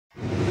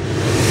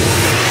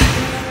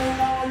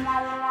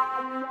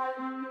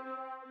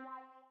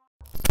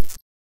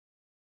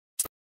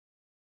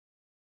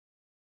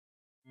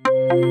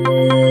In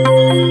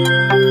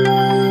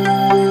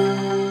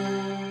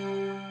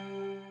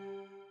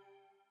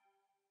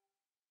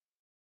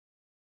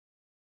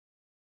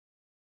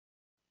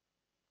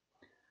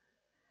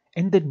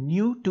the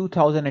new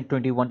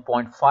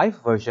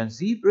 2021.5 version,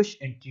 ZBrush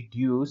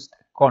introduced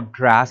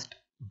contrast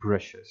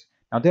brushes.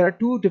 Now there are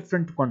two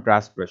different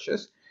contrast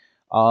brushes.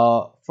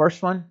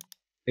 First one,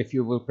 if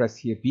you will press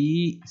here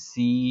B,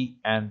 C,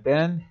 and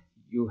then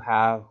you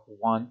have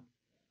one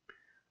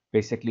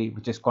basically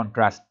which is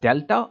contrast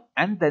delta,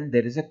 and then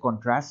there is a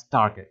contrast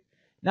target.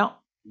 Now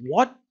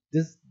what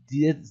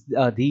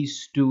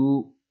these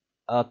two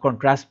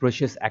contrast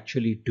brushes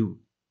actually do?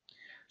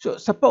 So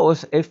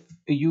suppose if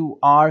you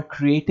are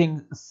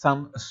creating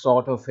some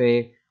sort of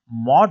a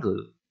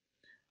model,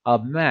 a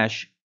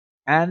mesh,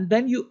 and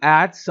then you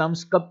add some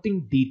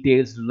sculpting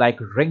details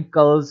like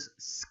wrinkles,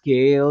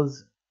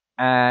 scales,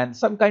 and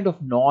some kind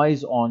of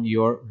noise on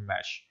your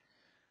mesh.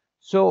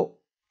 So,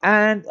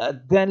 and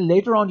then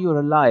later on you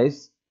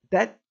realize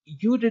that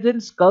you didn't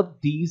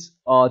sculpt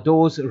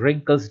those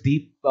wrinkles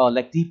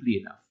deeply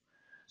enough.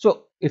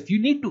 So if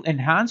you need to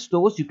enhance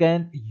those, you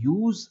can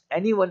use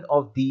any one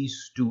of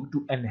these two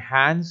to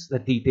enhance the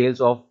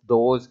details of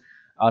those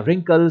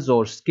wrinkles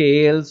or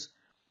scales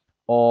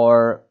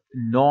or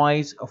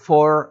noise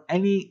for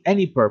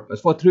any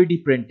purpose, for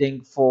 3D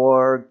printing,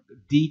 for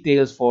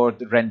details, for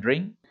the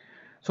rendering.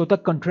 So the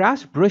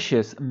contrast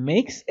brushes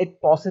makes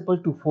it possible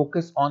to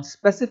focus on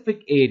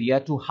specific area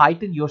to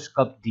heighten your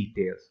sculpt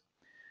details.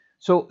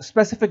 So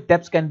specific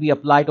depths can be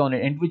applied on an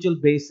individual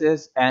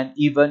basis and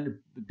even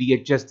be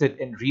adjusted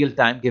in real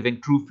time, giving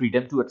true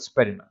freedom to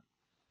experiment.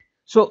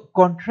 So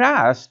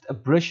contrast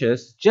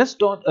brushes just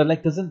don't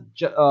doesn't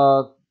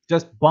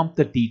just bump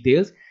the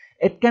details.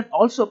 It can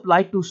also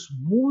apply to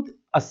smooth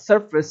a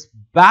surface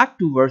back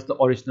towards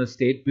the original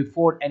state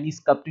before any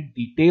sculpting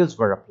details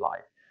were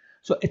applied.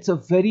 So it's a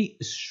very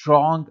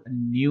strong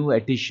new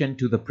addition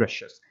to the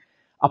brushes.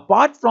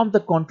 Apart from the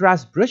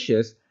contrast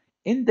brushes,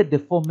 in the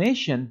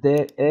deformation,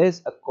 there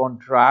is a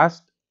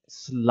contrast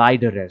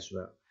slider as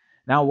well.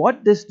 Now,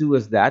 what this do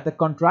is that the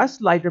contrast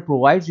slider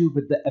provides you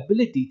with the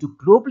ability to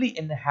globally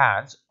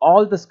enhance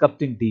all the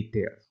sculpting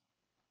details.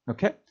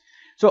 Okay,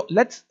 so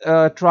let's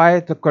try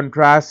the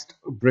contrast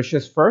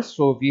brushes first.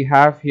 So we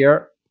have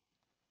here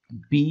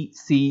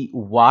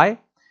BCY,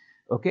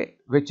 okay,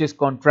 which is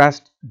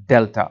contrast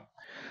delta.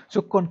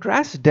 So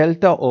contrast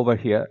delta over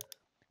here,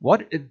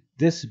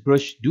 this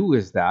brush do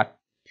is that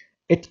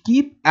it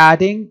keep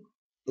adding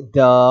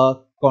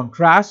the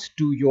contrast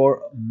to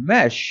your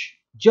mesh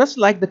just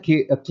like the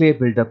clay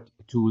buildup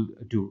tool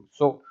do.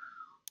 So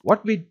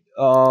what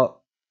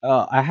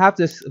I have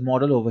this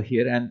model over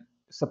here, and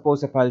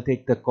suppose if I'll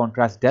take the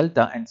contrast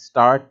delta and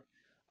start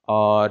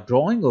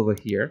drawing over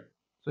here,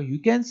 so you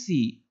can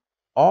see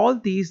all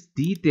these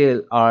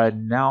details are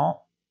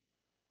now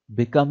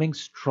becoming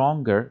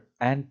stronger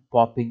and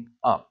popping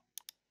up.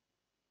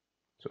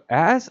 So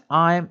as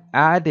I'm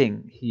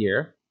adding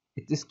here,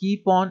 it just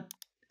keep on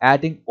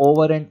adding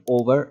over and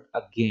over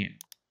again.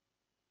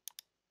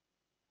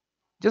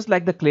 Just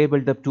like the clay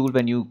buildup tool,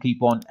 when you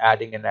keep on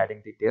adding and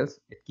adding details,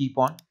 it keep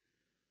on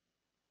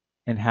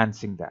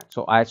enhancing that.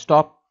 So I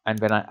stop, and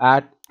when I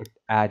add, it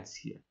adds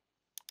here.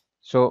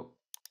 So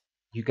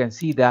you can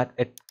see that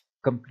it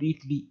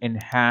completely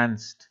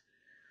enhanced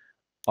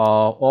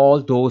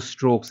all those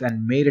strokes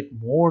and made it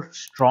more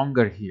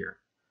stronger here.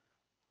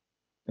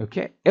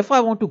 Okay, if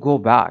I want to go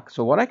back,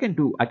 so what I can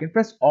do, I can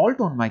press Alt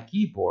on my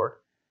keyboard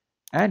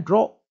and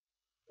draw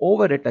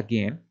over it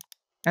again,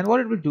 and what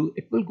it will do,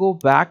 it will go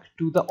back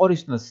to the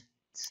original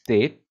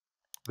state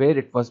where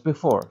it was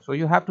before. So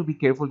you have to be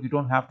careful, you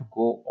don't have to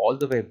go all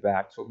the way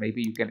back. So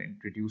maybe you can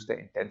introduce the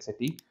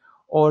intensity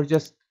or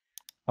just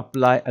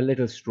apply a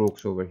little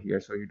strokes over here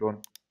so you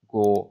don't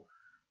go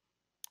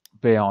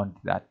beyond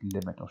that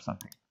limit or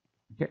something.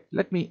 Okay,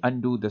 let me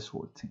undo this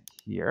whole thing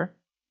here.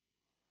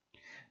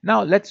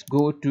 Now let's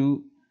go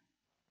to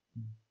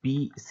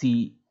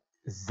BCZ,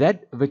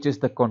 which is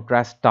the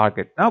contrast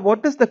target. Now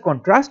what does the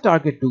contrast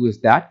target do is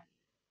that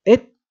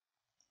it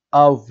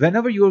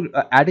whenever you're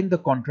adding the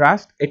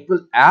contrast, it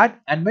will add,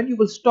 and when you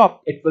will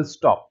stop, it will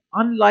stop,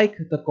 unlike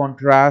the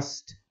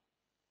contrast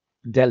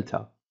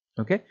delta.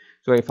 Okay,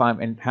 so if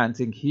I'm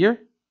enhancing here,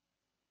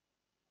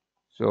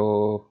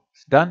 so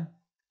it's done,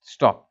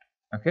 stopped.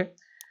 Okay,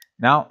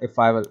 now if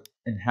I will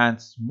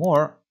enhance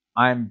more,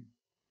 I'm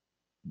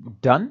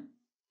done,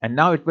 and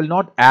now it will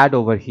not add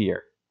over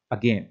here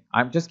again.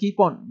 I'm just keep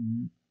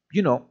on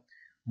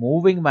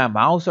moving my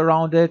mouse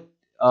around it,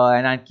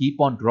 and I keep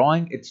on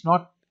drawing. It's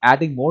not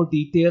adding more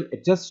detail,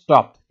 it just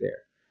stopped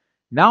there.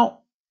 Now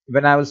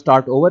when I will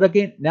start over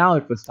again, now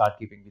it will start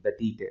giving me the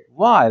detail.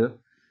 While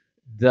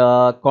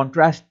the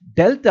contrast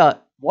delta,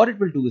 what it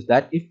will do is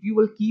that if you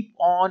will keep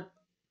on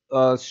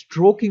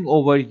stroking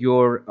over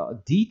your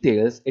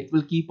details, it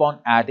will keep on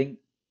adding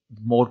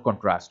more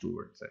contrast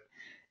towards it.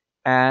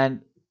 And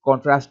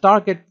contrast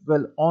target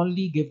will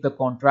only give the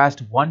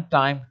contrast one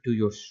time to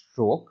your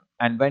stroke,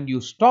 and when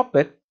you stop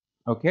it,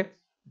 okay,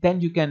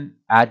 then you can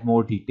add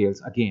more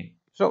details again.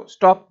 So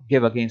stop,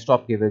 give again,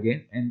 stop, give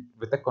again, and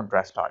with the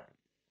contrast target.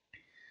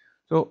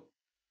 So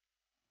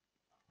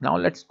now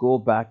let's go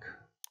back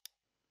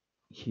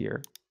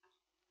here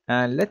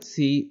and let's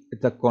see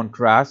the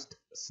contrast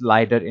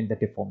slider in the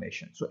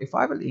deformation. So if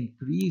I will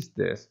increase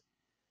this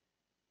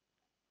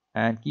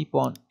and keep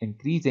on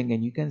increasing,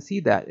 and you can see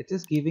that it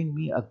is giving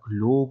me a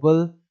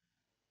global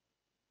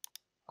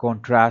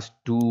contrast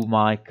to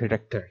my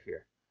character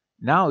here.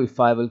 Now if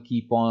I will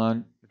keep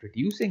on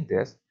reducing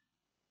this,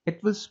 it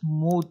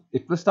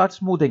will start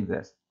smoothing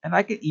this, and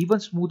I can even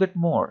smooth it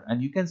more,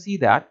 and you can see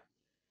that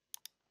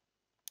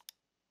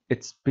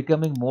it's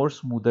becoming more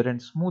smoother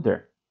and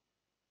smoother.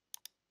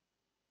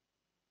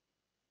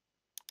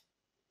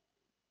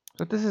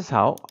 So this is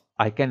how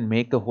I can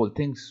make the whole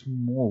thing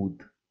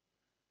smooth,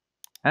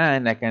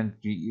 and I can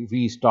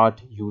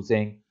restart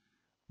using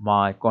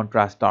my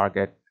contrast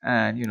target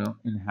and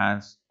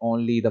enhance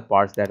only the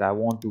parts that I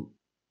want to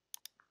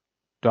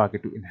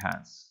target to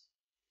enhance.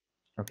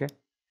 Okay,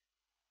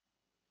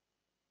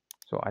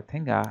 so I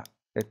think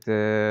it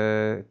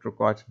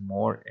requires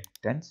more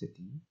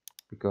intensity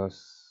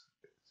because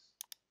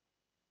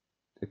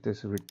it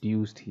is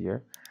reduced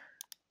here.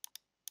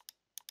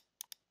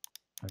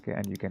 Okay,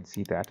 and you can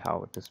see that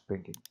how it is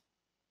bringing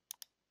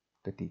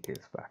the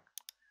details back.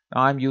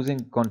 Now I'm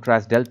using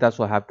contrast delta,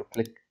 so I have to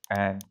click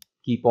and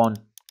keep on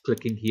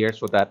clicking here,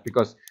 so that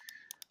because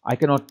I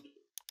cannot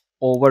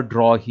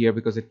overdraw here,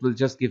 because it will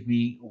just give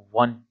me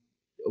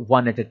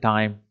one at a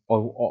time,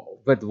 or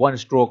with one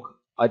stroke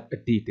a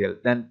detail.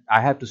 Then I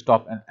have to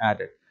stop and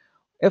add it.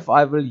 If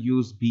I will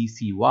use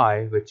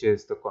BCY, which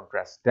is the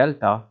contrast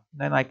delta,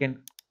 then I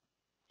can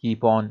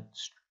keep on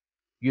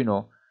you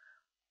know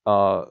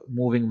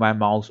moving my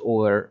mouse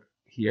over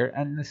here,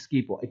 and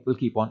it will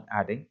keep on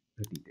adding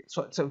the details.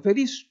 So it's a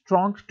very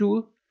strong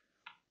tool,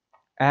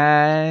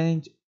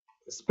 and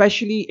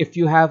especially if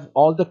you have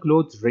all the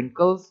clothes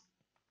wrinkles,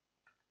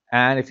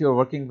 and if you're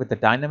working with the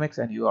dynamics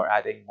and you are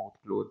adding more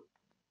clothes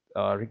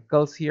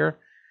wrinkles here.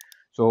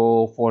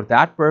 So for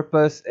that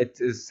purpose,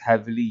 it is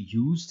heavily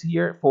used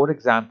here. For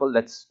example,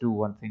 let's do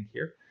one thing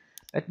here.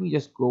 Let me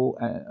just go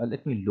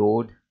let me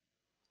load.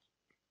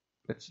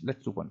 Let's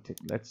do one thing.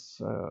 Let's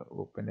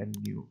open a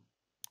new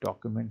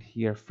document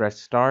here. Fresh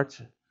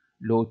start,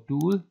 load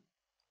tool.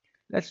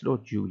 Let's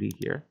load Julie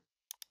here.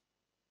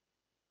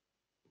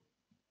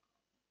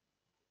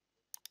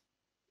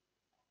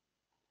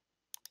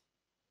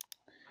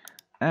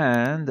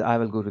 And I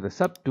will go to the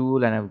sub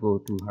tool, and I will go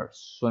to her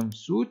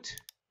swimsuit,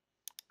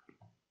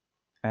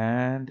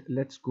 and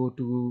let's go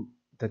to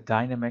the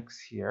dynamics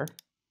here,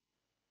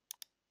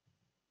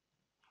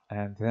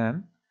 and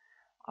then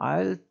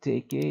I'll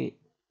take a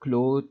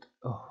cloth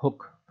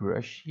hook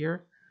brush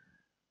here.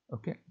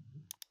 Okay,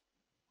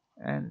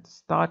 and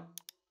start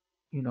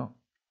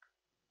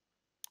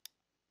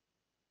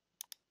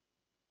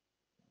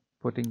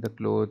putting the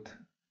cloth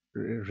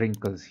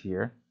wrinkles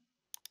here.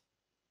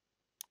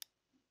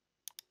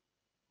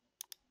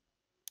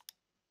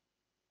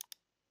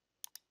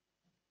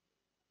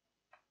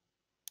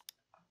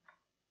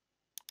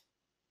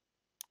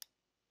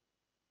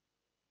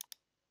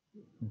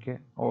 Okay,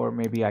 or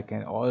maybe I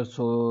can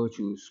also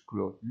choose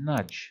cloth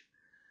nudge,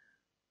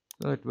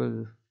 so it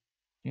will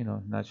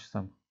nudge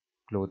some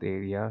cloth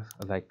areas,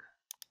 like,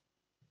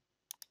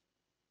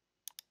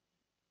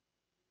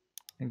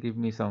 and give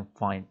me some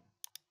fine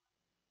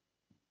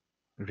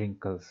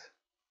wrinkles.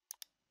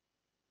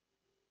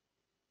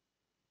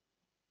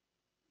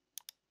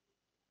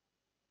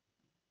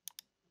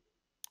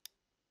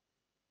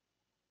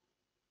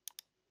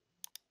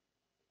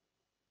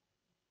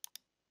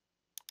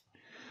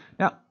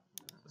 Now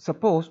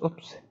suppose,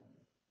 oops,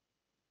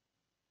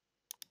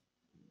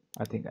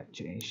 I think I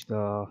changed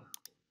the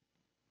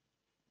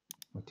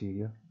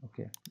material.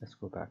 Okay, let's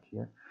go back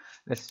here.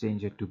 Let's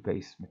change it to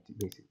basic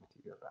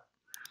material back.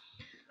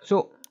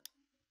 So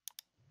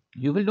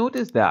you will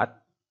notice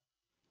that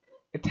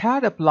it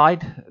had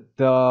applied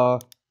the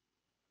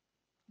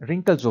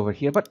wrinkles over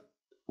here, but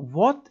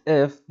what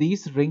if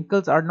these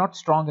wrinkles are not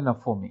strong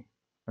enough for me?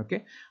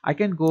 Okay, I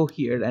can go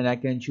here and I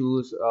can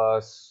choose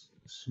a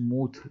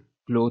smooth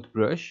cloth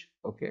brush,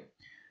 okay,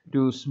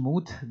 to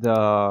smooth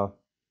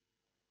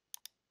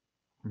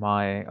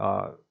my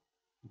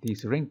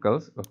these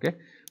wrinkles. Okay,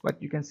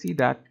 but you can see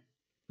that,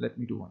 let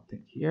me do one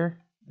thing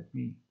here. Let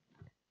me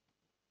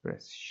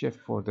press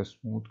shift for the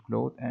smooth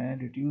cloth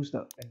and reduce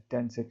the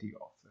intensity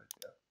of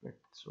it a bit,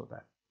 so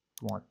that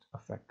it won't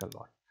affect a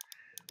lot.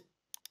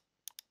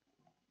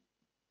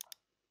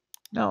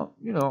 Now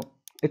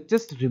it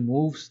just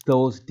removes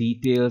those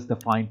details, the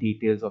fine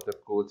details of the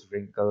clothes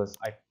wrinkles,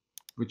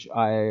 which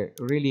I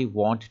really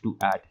want to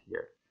add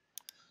here.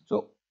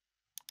 So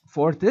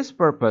for this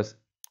purpose,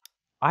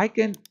 I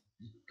can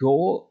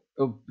go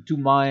to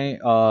my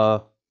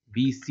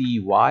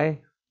BCY,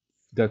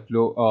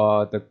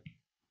 the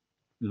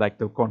like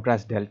the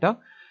contrast delta,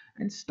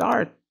 and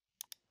start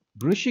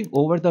brushing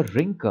over the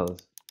wrinkles,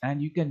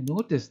 and you can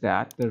notice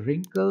that the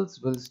wrinkles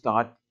will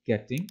start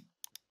getting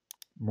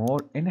more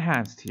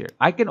enhanced here.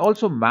 I can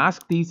also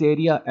mask these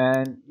area,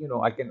 and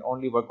I can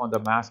only work on the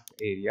masked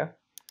area.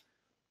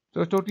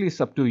 So totally it's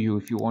up to you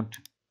if you want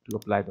to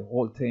apply the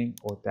whole thing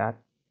or that.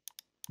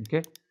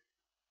 Okay.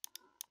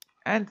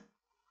 And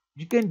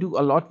you can do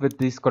a lot with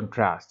this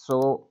contrast.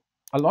 So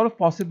a lot of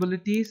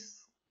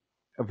possibilities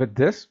with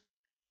this.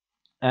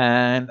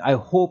 And I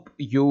hope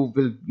you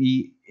will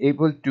be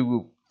able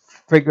to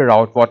figure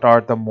out what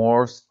are the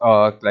more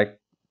like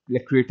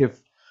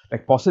creative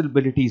like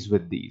possibilities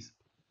with these.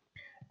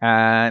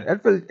 And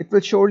it will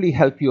surely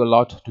help you a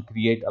lot to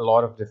create a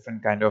lot of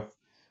different kind of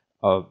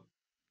uh,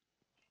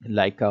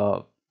 like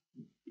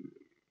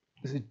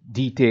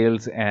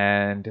details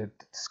and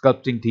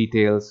sculpting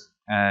details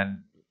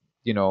and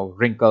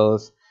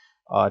wrinkles,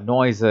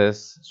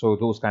 noises, so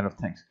those kind of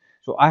things.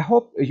 So I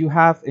hope you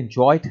have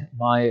enjoyed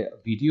my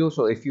video.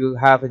 So if you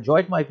have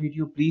enjoyed my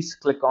video, please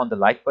click on the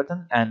like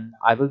button, and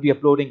I will be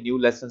uploading new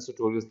lessons,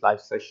 tutorials, live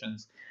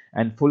sessions,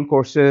 and full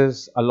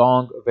courses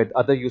along with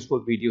other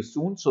useful videos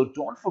soon. So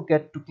don't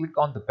forget to click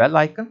on the bell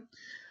icon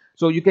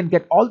so you can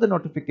get all the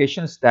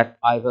notifications that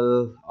I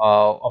will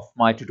of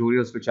my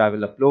tutorials which I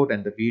will upload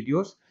and the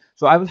videos.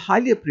 So I will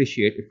highly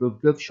appreciate if you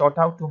give shout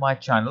out to my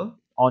channel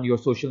on your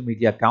social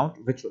media account,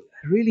 which will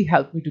really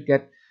help me to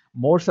get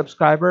more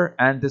subscriber,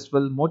 and this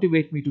will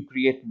motivate me to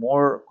create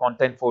more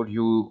content for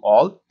you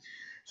all.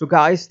 So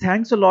guys,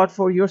 thanks a lot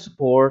for your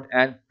support,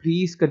 and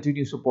please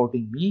continue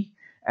supporting me,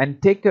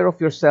 and take care of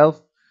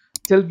yourself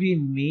till we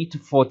meet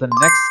for the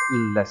next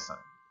lesson.